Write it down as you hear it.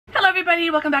everybody,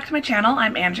 welcome back to my channel.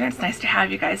 I'm Andrea. It's nice to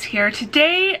have you guys here.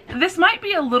 Today, this might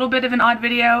be a little bit of an odd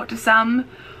video to some,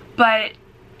 but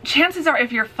chances are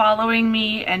if you're following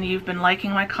me and you've been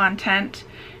liking my content,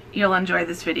 you'll enjoy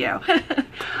this video.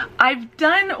 I've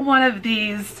done one of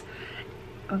these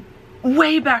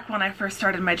way back when I first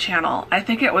started my channel. I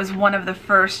think it was one of the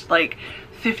first like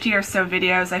 50 or so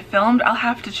videos I filmed. I'll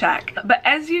have to check. But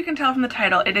as you can tell from the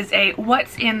title, it is a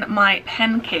what's in my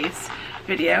pen case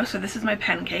video. So this is my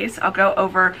pen case. I'll go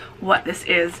over what this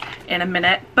is in a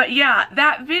minute. But yeah,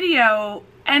 that video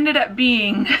ended up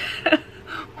being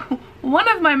one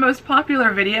of my most popular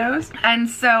videos. And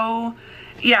so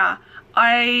yeah,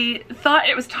 I thought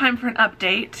it was time for an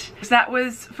update. That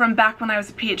was from back when I was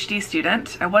a PhD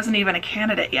student. I wasn't even a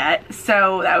candidate yet.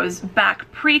 So that was back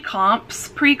pre-comps,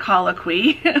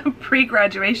 pre-colloquy,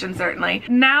 pre-graduation certainly.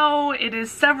 Now it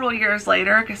is several years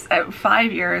later,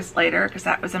 5 years later, because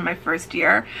that was in my first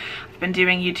year. I've been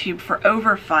doing YouTube for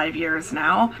over 5 years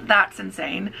now. That's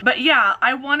insane. But yeah,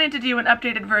 I wanted to do an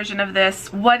updated version of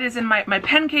this. What is in my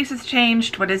pen case has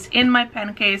changed. What is in my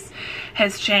pen case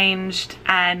has changed,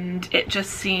 and it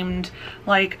just seemed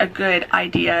like a good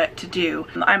idea to do.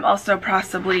 I'm also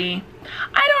possibly,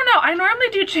 I don't know, I normally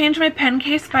do change my pen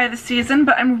case by the season,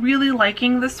 but I'm really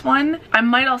liking this one. I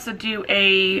might also do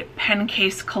a pen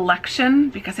case collection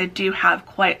because I do have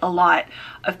quite a lot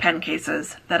of pen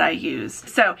cases that I use.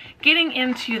 So getting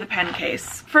into the pen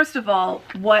case, first of all,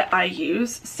 what I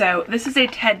use. So this is a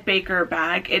Ted Baker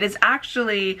bag. It is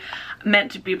actually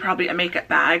meant to be probably a makeup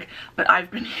bag, but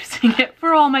I've been using it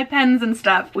for all my pens and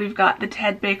stuff. We've got the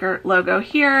Ted Baker logo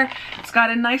here. It's got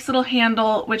a nice little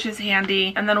handle, which is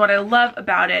handy. And then what I love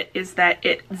about it is that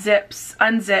it zips,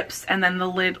 unzips, and then the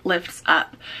lid lifts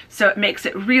up. So it makes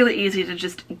it really easy to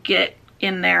just get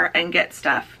in there and get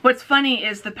stuff. What's funny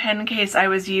is the pen case I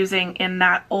was using in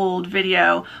that old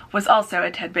video was also a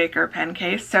Ted Baker pen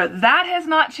case, so that has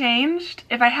not changed.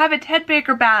 If I have a Ted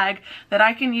Baker bag that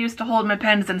I can use to hold my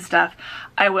pens and stuff,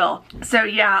 I will. So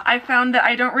yeah, I found that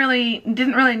I didn't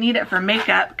really need it for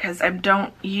makeup because I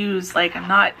don't use, like, I'm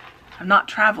not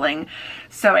traveling,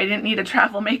 so I didn't need a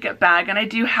travel makeup bag, and I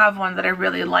do have one that I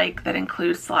really like that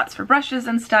includes slots for brushes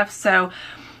and stuff. So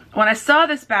when I saw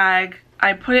this bag,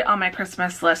 I put it on my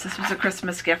Christmas list. This was a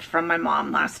Christmas gift from my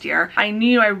mom last year. I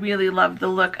knew I really loved the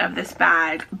look of this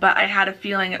bag, but I had a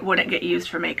feeling it wouldn't get used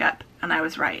for makeup, and I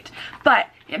was right. But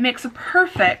it makes a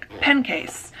perfect pen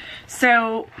case.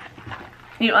 So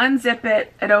you unzip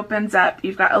it, it opens up,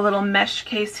 you've got a little mesh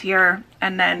case here,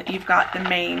 and then you've got the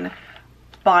main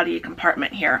body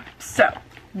compartment here. So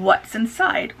what's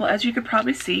inside? Well, as you could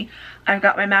probably see, I've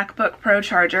got my MacBook Pro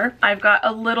charger. I've got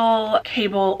a little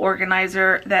cable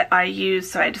organizer that I use,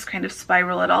 so I just kind of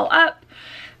spiral it all up,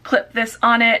 clip this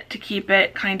on it to keep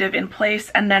it kind of in place,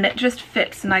 and then it just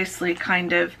fits nicely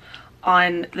kind of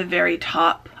on the very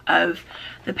top of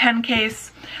the pen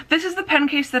case. This is the pen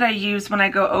case that I use when I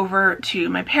go over to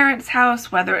my parents'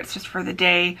 house, whether it's just for the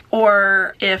day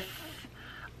or if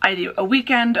I do a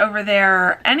weekend over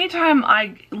there. Anytime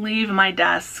I leave my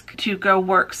desk to go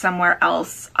work somewhere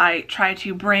else, I try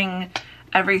to bring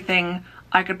everything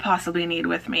I could possibly need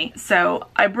with me. So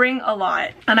I bring a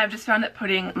lot, and I've just found that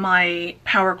putting my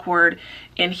power cord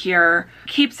in here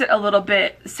keeps it a little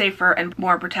bit safer and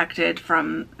more protected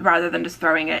from, rather than just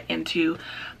throwing it into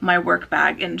my work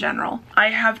bag in general. I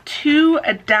have two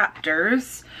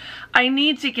adapters. I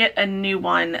need to get a new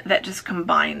one that just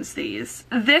combines these.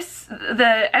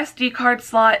 The SD card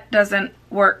slot doesn't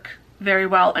work very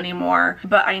well anymore,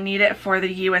 but I need it for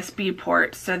the USB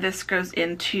port. So this goes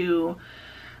into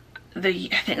I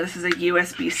think this is a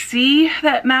USB-C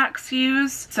that Macs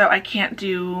use. So I can't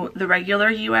do the regular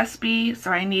USB,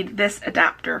 so I need this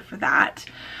adapter for that.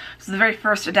 So the very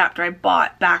first adapter I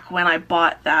bought back when I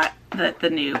bought the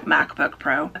new MacBook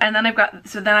Pro. And then I've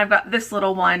got this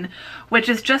little one, which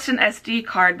is just an SD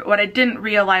card, but what I didn't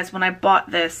realize when I bought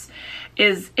this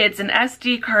is it's an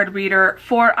SD card reader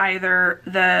for either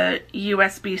the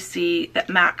USB-C that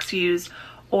Macs use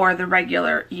or the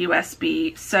regular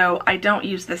USB. So I don't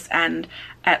use this end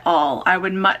at all. I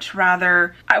would much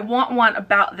rather, I want one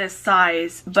about this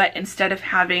size, but instead of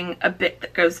having a bit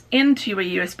that goes into a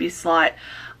USB slot,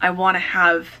 I want to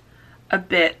have a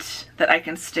bit that I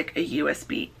can stick a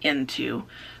USB into,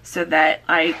 so that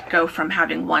I go from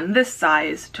having one this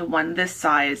size to one this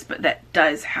size, but that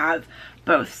does have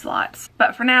both slots.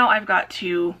 But for now, I've got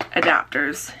 2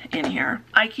 adapters in here.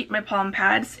 I keep my palm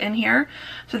pads in here.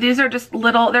 So these are just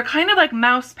little, they're kind of like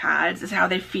mouse pads is how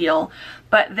they feel,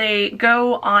 but they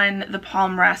go on the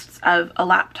palm rests of a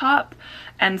laptop.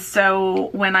 And so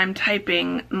when I'm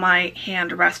typing, my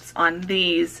hand rests on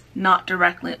these, not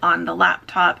directly on the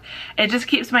laptop. It just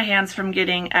keeps my hands from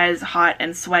getting as hot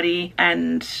and sweaty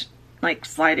and like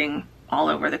sliding all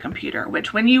over the computer,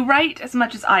 which when you write as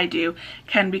much as I do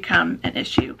can become an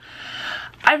issue.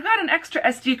 I've got an extra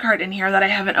SD card in here that I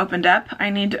haven't opened up. I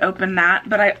need to open that,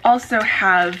 but I also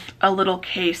have a little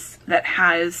case that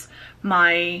has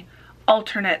my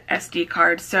alternate SD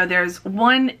card. So there's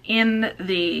one in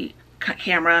the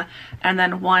camera and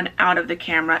then one out of the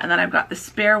camera, and then I've got the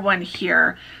spare one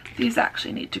here. These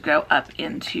actually need to go up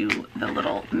into the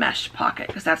little mesh pocket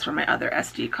because that's where my other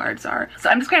SD cards are. So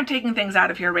I'm just kind of taking things out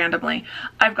of here randomly.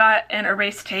 I've got an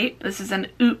erase tape. This is an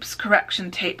Oops correction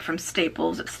tape from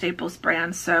Staples. It's Staples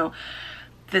brand, so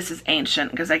this is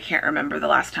ancient because I can't remember the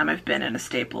last time I've been in a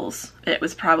Staples. It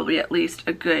was probably at least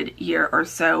a good year or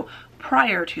so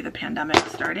prior to the pandemic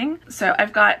starting. So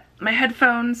I've got my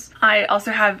headphones. I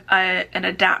also have an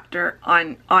adapter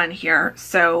on here.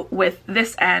 So with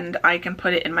this end, I can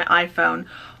put it in my iPhone,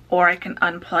 or I can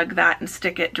unplug that and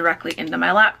stick it directly into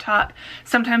my laptop.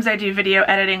 Sometimes I do video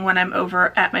editing when I'm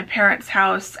over at my parents'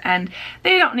 house, and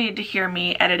they don't need to hear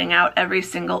me editing out every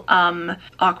single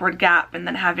awkward gap and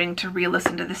then having to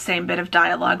re-listen to the same bit of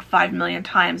dialogue 5 million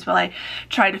times while I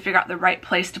try to figure out the right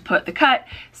place to put the cut.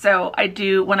 So I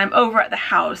do, when I'm over at the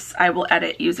house, I will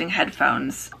edit using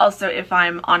headphones. Also, if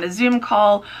I'm on a Zoom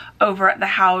call over at the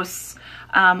house,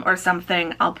 or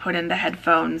something, I'll put in the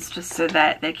headphones just so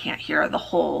that they can't hear the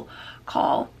whole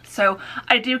call. So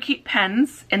I do keep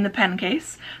pens in the pen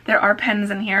case. There are pens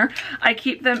in here. I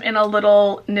keep them in a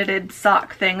little knitted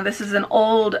sock thing. This is an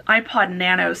old iPod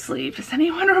Nano sleeve. Does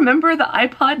anyone remember the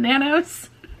iPod Nanos?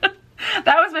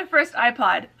 That was my first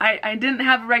iPod. I didn't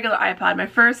have a regular iPod.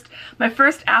 My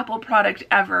first Apple product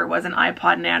ever was an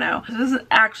iPod Nano. This is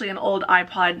actually an old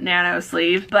iPod Nano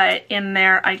sleeve, but in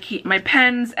there I keep my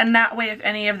pens, and that way if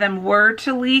any of them were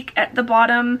to leak at the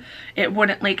bottom, it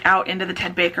wouldn't leak out into the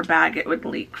Ted Baker bag. It would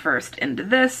leak first into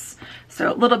this.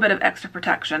 So a little bit of extra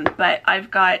protection. But I've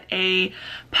got a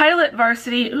Pilot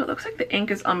Varsity. Ooh, it looks like the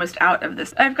ink is almost out of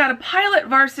this. I've got a Pilot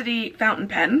Varsity fountain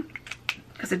pen,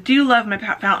 because I do love my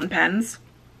fountain pens.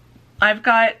 I've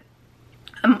got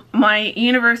my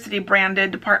university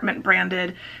branded, department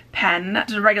branded pen.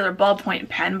 It's a regular ballpoint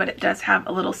pen, but it does have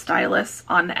a little stylus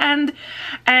on the end.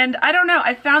 And I don't know,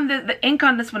 I found that the ink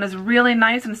on this one is really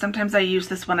nice, and sometimes I use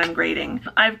this when I'm grading.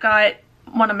 I've got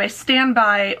one of my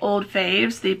standby old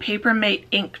faves, the Papermate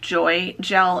Ink Joy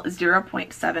Gel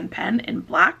 0.7 pen in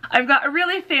black. I've got a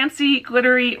really fancy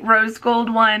glittery rose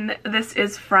gold one. This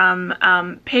is from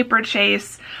Paper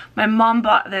Chase. My mom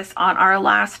bought this on our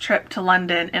last trip to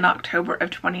London in October of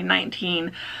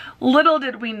 2019. Little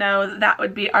did we know that that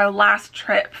would be our last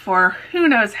trip for who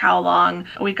knows how long.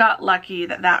 We got lucky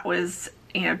that that was,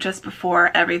 you know, just before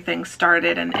everything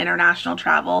started and international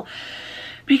travel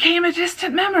became a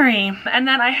distant memory. And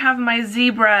then I have my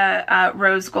Zebra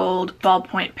rose gold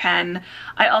ballpoint pen.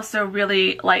 I also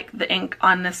really like the ink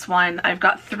on this one. I've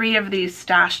got 3 of these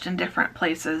stashed in different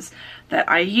places that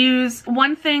I use.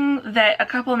 One thing that a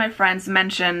couple of my friends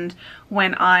mentioned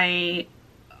when I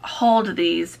hauled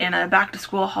these in a back to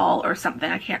school haul or something,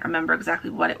 I can't remember exactly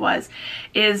what it was,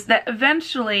 is that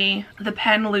eventually the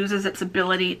pen loses its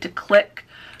ability to click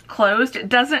closed. It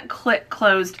doesn't click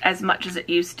closed as much as it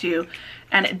used to,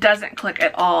 and it doesn't click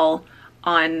at all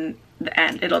on the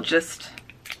end. It'll just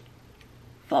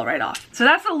fall right off. So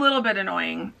that's a little bit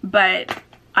annoying, but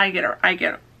I get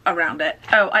around it.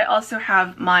 Oh, I also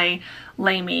have my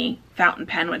Lamy fountain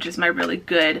pen, which is my really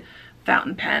good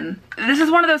fountain pen. This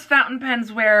is one of those fountain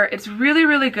pens where it's really,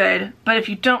 really good, but if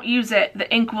you don't use it,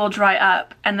 the ink will dry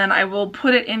up, and then I will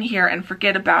put it in here and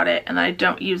forget about it, and then I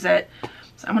don't use it.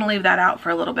 So I'm gonna leave that out for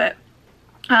a little bit.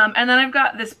 And then I've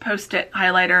got this Post-it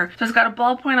highlighter. So it's got a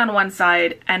ballpoint on one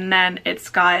side, and then it's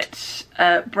got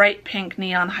a bright pink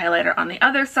neon highlighter on the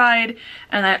other side,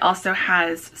 and then it also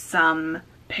has some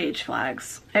page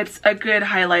flags. It's a good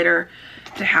highlighter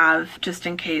to have just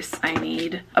in case I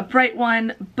need a bright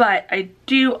one, but I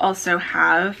do also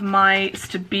have my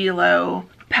Stabilo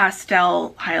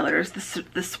pastel highlighters,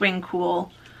 the Swing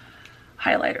Cool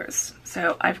highlighters.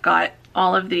 So I've got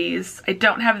all of these. I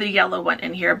don't have the yellow one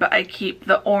in here, but I keep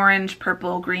the orange,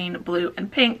 purple, green, blue,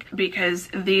 and pink because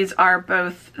these are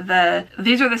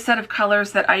the set of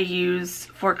colors that I use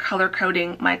for color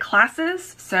coding my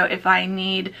classes. So if I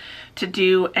need to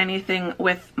do anything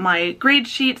with my grade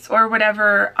sheets or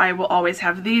whatever, I will always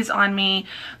have these on me.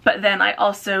 But then I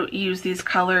also use these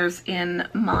colors in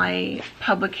my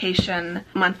publication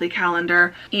monthly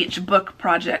calendar, each book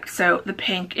project. So the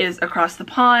pink is Across the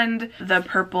Pond, the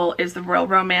purple is the Royal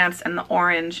Romance, and the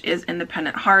orange is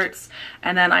Independent Hearts.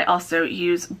 And then I also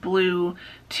use blue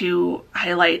to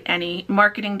highlight any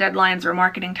marketing deadlines or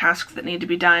marketing tasks that need to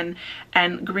be done,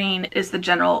 and green is the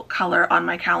general color on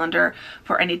my calendar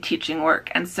for any teaching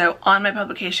work. And so on my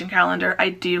publication calendar, I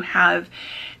do have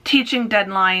teaching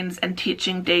deadlines and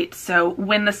teaching dates, so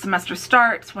when the semester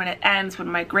starts, when it ends, when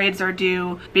my grades are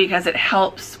due, because it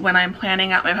helps when I'm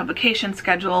planning out my publication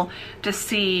schedule to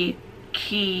see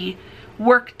key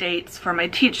work dates for my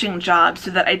teaching job so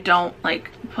that I don't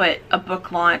like put a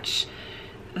book launch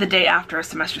the day after a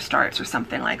semester starts or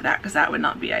something like that, because that would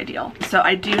not be ideal. So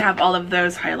I do have all of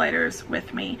those highlighters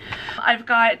with me. I've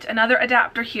got another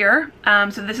adapter here.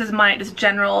 So this is my just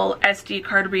general SD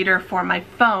card reader for my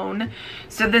phone.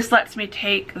 So this lets me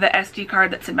take the SD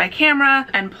card that's in my camera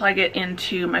and plug it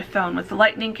into my phone with the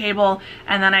lightning cable,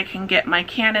 and then I can get my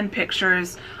Canon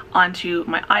pictures onto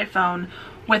my iPhone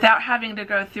without having to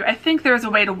go through. I think there's a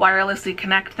way to wirelessly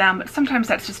connect them, but sometimes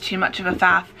that's just too much of a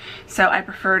faff, so I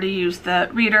prefer to use the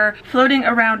reader. Floating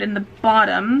around in the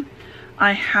bottom,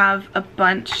 I have a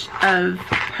bunch of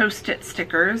Post-it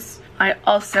stickers. I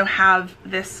also have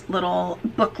this little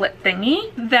booklet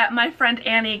thingy that my friend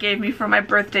Annie gave me for my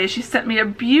birthday. She sent me a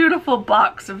beautiful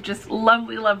box of just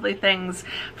lovely, lovely things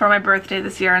for my birthday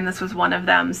this year, and this was one of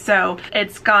them. So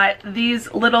it's got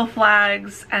these little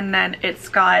flags, and then it's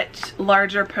got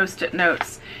larger Post-it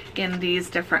notes in these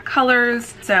different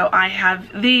colors. So I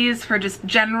have these for just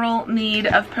general need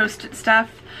of Post-it stuff,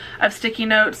 of sticky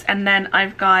notes, and then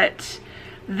I've got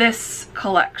this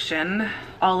collection,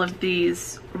 all of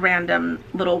these random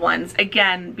little ones,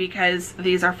 again because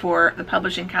these are for the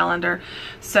publishing calendar.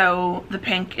 So the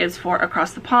pink is for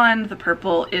Across the Pond, the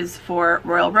purple is for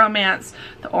Royal Romance,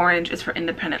 the orange is for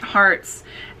Independent Hearts,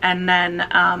 and then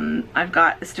I've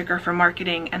got a sticker for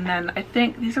marketing, and then I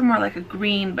think these are more like a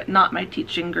green but not my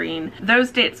teaching green.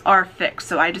 Those dates are fixed,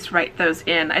 so I just write those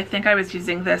in. I think I was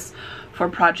using this for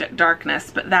Project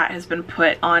Darkness, but that has been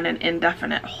put on an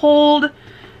indefinite hold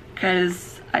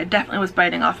because I definitely was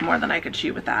biting off more than I could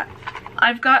chew with that.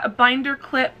 I've got a binder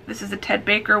clip. This is a Ted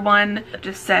Baker one that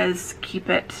just says keep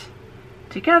it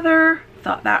together.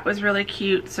 Thought that was really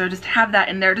cute, so just have that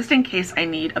in there just in case I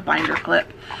need a binder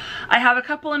clip. I have a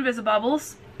couple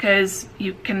Invisibobbles because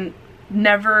you can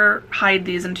never hide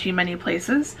these in too many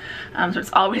places, so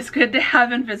it's always good to have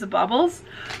Invisibobbles.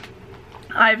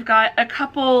 I've got a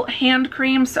couple hand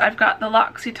creams, so I've got the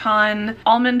L'Occitane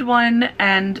almond one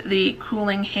and the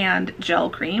Cooling Hand gel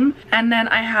cream. And then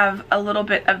I have a little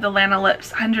bit of the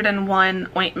Lanolips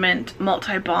 101 ointment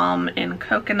multi-balm in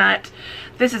coconut.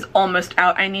 This is almost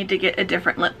out. I need to get a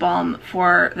different lip balm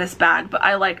for this bag, but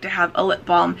I like to have a lip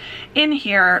balm in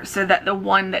here so that the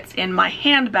one that's in my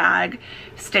handbag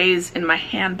stays in my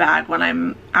handbag when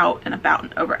I'm out and about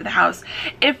and over at the house.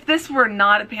 If this were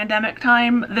not a pandemic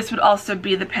time, this would also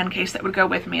be the pen case that would go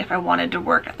with me if I wanted to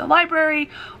work at the library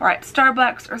or at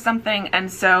Starbucks or something.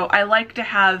 And so I like to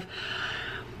have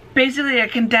basically a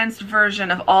condensed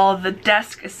version of all the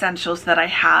desk essentials that I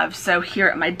have. So here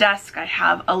at my desk, I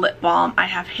have a lip balm, I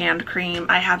have hand cream,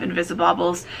 I have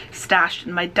Invisibobbles stashed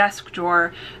in my desk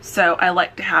drawer. So I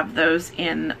like to have those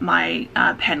in my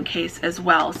pen case as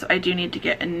well. So I do need to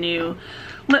get a new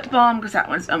lip balm because that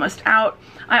one's almost out.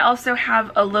 I also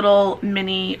have a little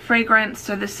mini fragrance.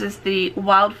 So this is the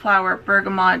Wildflower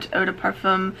Bergamot Eau de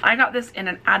Parfum. I got this in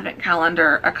an advent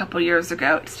calendar a couple years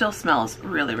ago. It still smells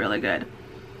really, really good.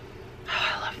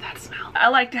 Oh, I love that smell. I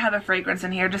like to have a fragrance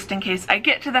in here just in case I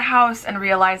get to the house and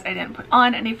realize I didn't put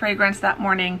on any fragrance that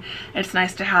morning. It's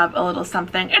nice to have a little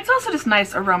something. It's also just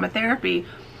nice aromatherapy,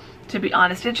 to be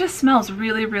honest. It just smells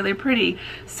really, really pretty.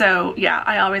 So yeah,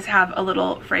 I always have a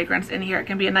little fragrance in here. It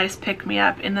can be a nice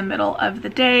pick-me-up in the middle of the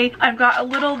day. I've got a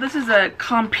little, this is a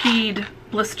Compeed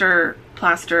blister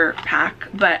plaster pack,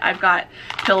 but I've got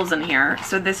pills in here.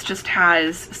 So this just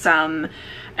has some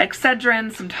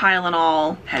Excedrin, some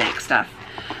Tylenol, headache stuff,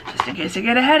 just in case I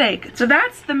get a headache. So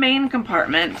that's the main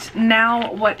compartment.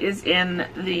 Now what is in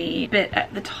the bit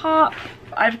at the top?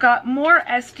 I've got more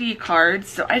SD cards,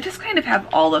 so I just kind of have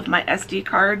all of my SD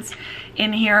cards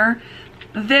in here.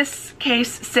 This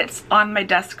case sits on my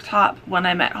desktop when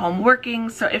I'm at home working,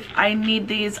 so if I need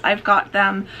these, I've got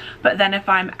them. But then if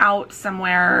I'm out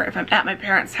somewhere, if I'm at my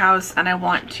parents' house and I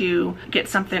want to get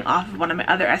something off of one of my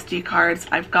other SD cards,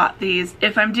 I've got these.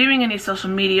 If I'm doing any social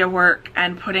media work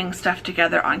and putting stuff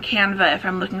together on Canva, if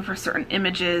I'm looking for certain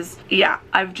images, yeah,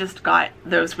 I've just got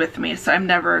those with me, so I'm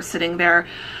never sitting there.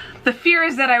 The fear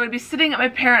is that I would be sitting at my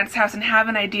parents' house and have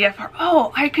an idea for,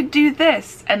 oh, I could do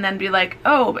this, and then be like,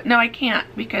 oh, but no, I can't,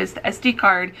 because the SD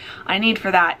card I need for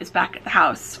that is back at the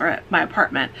house or at my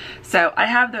apartment. So I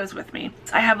have those with me.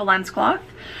 I have a lens cloth.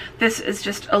 This is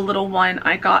just a little one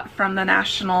I got from the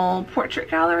National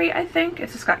Portrait Gallery, I think.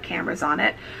 It's just got cameras on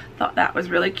it. Thought that was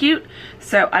really cute.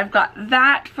 So I've got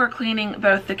that for cleaning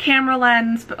both the camera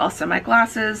lens but also my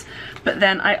glasses. But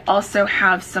then I also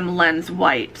have some lens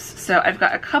wipes. So I've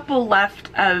got a couple left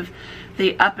of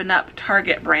the Up and Up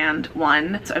Target brand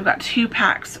one. So I've got 2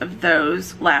 packs of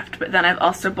those left, but then I've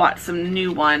also bought some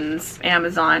new ones,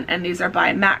 Amazon, and these are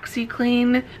by Maxi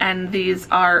Clean, and these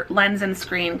are lens and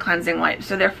screen cleansing wipes.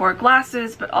 So they're for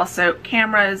glasses, but also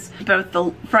cameras, both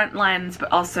the front lens,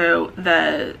 but also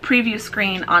the preview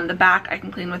screen on the back I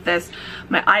can clean with this.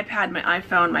 My iPad, my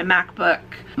iPhone, my MacBook,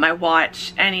 my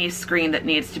watch, any screen that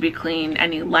needs to be clean,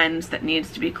 any lens that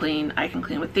needs to be clean, I can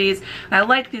clean with these. And I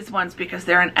like these ones because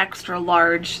they're an extra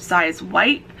large size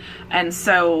wipe, and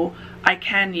so I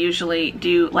can usually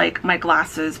do like my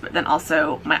glasses but then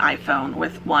also my iPhone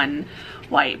with one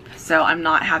wipe, so I'm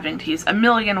not having to use a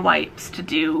million wipes to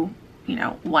do, you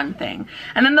know, one thing.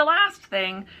 And then the last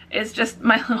thing is just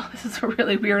my little, this is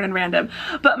really weird and random,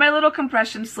 but my little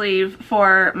compression sleeve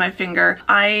for my finger.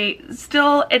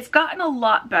 It's gotten a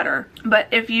lot better, but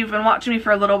if you've been watching me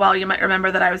for a little while, you might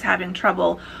remember that I was having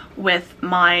trouble with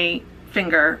my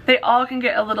finger. They all can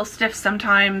get a little stiff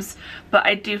sometimes, but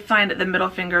I do find that the middle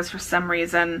fingers for some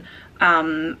reason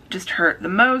just hurt the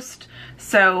most.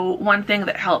 So one thing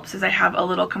that helps is I have a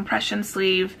little compression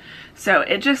sleeve, so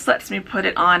it just lets me put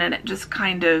it on and it just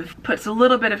kind of puts a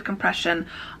little bit of compression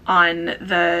on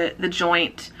the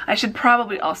joint. I should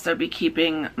probably also be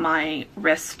keeping my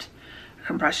wrist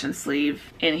compression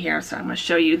sleeve in here, so I'm going to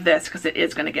show you this because it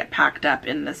is going to get packed up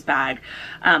in this bag.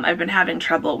 I've been having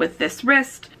trouble with this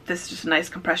wrist. This is just a nice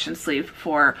compression sleeve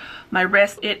for my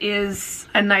wrist. It is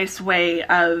a nice way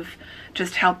of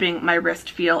just helping my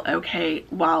wrist feel okay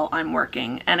while I'm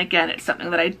working. And again, it's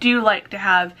something that I do like to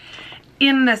have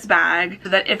in this bag so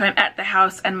that if I'm at the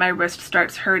house and my wrist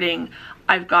starts hurting,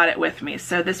 I've got it with me.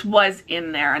 So this was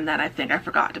in there, and then I think I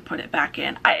forgot to put it back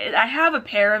in. I have a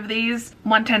pair of these.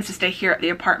 One tends to stay here at the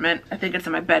apartment. I think it's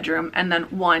in my bedroom, and then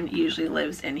one usually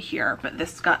lives in here, but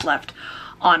this got left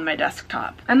on my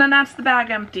desktop. And then that's the bag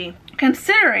empty.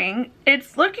 Considering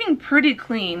it's looking pretty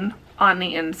clean on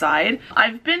the inside.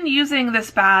 I've been using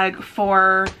this bag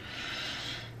for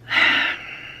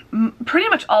pretty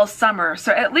much all summer,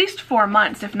 so at least 4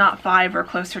 months, if not 5 or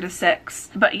closer to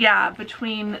 6. But yeah,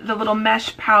 between the little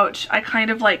mesh pouch, I kind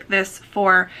of like this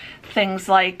for things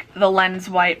like the lens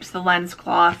wipes, the lens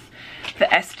cloth, the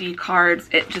SD cards.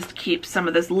 It just keeps some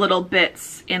of those little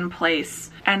bits in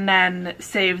place, and then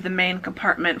save the main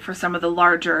compartment for some of the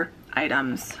larger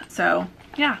items. So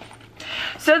yeah,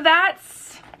 so that's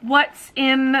what's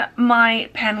in my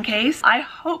pen case. I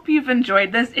hope you've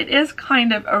enjoyed this. It is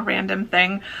kind of a random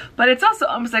thing, but it's also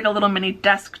almost like a little mini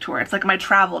desk tour. It's like my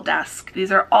travel desk.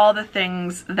 These are all the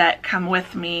things that come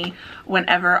with me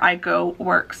whenever I go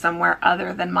work somewhere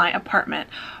other than my apartment.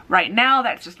 Right now,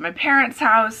 that's just my parents'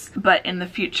 house, but in the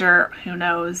future, who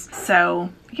knows?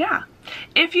 So yeah.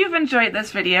 If you've enjoyed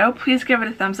this video, please give it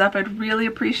a thumbs up. I'd really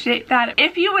appreciate that.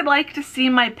 If you would like to see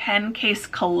my pen case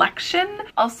collection,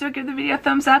 also give the video a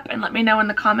thumbs up and let me know in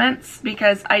the comments,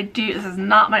 because this is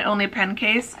not my only pen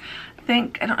case. I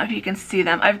don't know if you can see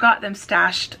them. I've got them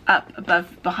stashed up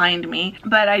above behind me,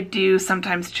 but I do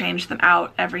sometimes change them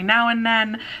out every now and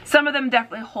then. Some of them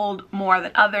definitely hold more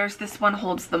than others. This one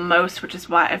holds the most, which is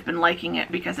why I've been liking it,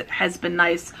 because it has been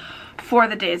nice for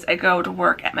the days I go to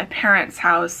work at my parents'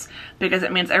 house, because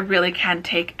it means I really can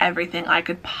take everything I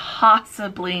could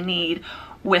possibly need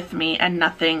with me and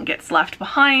nothing gets left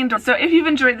behind. So if you've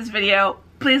enjoyed this video,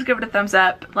 please give it a thumbs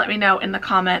up. Let me know in the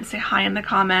comments. Say hi in the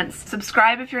comments.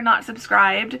 Subscribe if you're not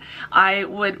subscribed. I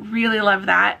would really love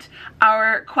that.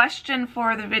 Our question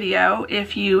for the video,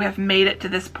 if you have made it to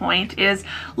this point, is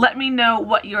let me know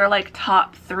what your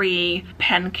top 3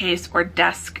 pen case or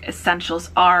desk essentials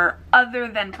are, other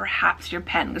than perhaps your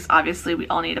pen, because obviously we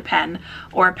all need a pen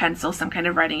or a pencil, some kind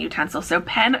of writing utensil. So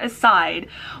pen aside,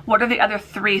 what are the other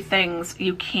 3 things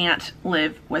you can't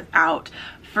live without?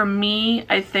 For me,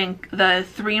 I think the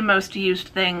 3 most used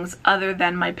things other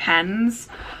than my pens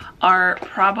are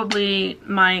probably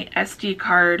my SD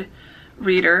card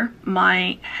reader,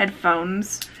 my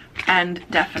headphones, and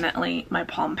definitely my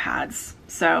palm pads.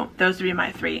 So those would be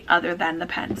my 3 other than the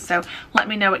pens. So let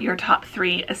me know what your top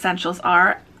 3 essentials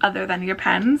are other than your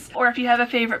pens. Or if you have a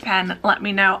favorite pen, let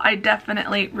me know. I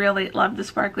definitely really love the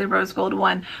sparkly rose gold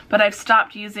one, but I've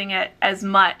stopped using it as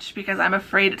much because I'm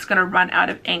afraid it's gonna run out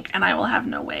of ink and I will have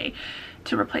no way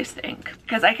to replace the ink.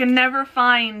 Because I can never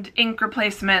find ink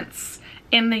replacements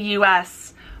in the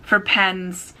US for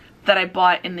pens that I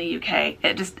bought in the UK.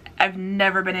 I've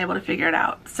never been able to figure it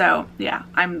out. So yeah,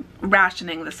 I'm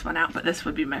rationing this one out, but this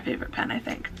would be my favorite pen, I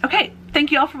think. Okay,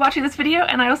 thank you all for watching this video,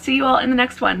 and I will see you all in the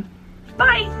next one.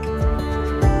 Bye!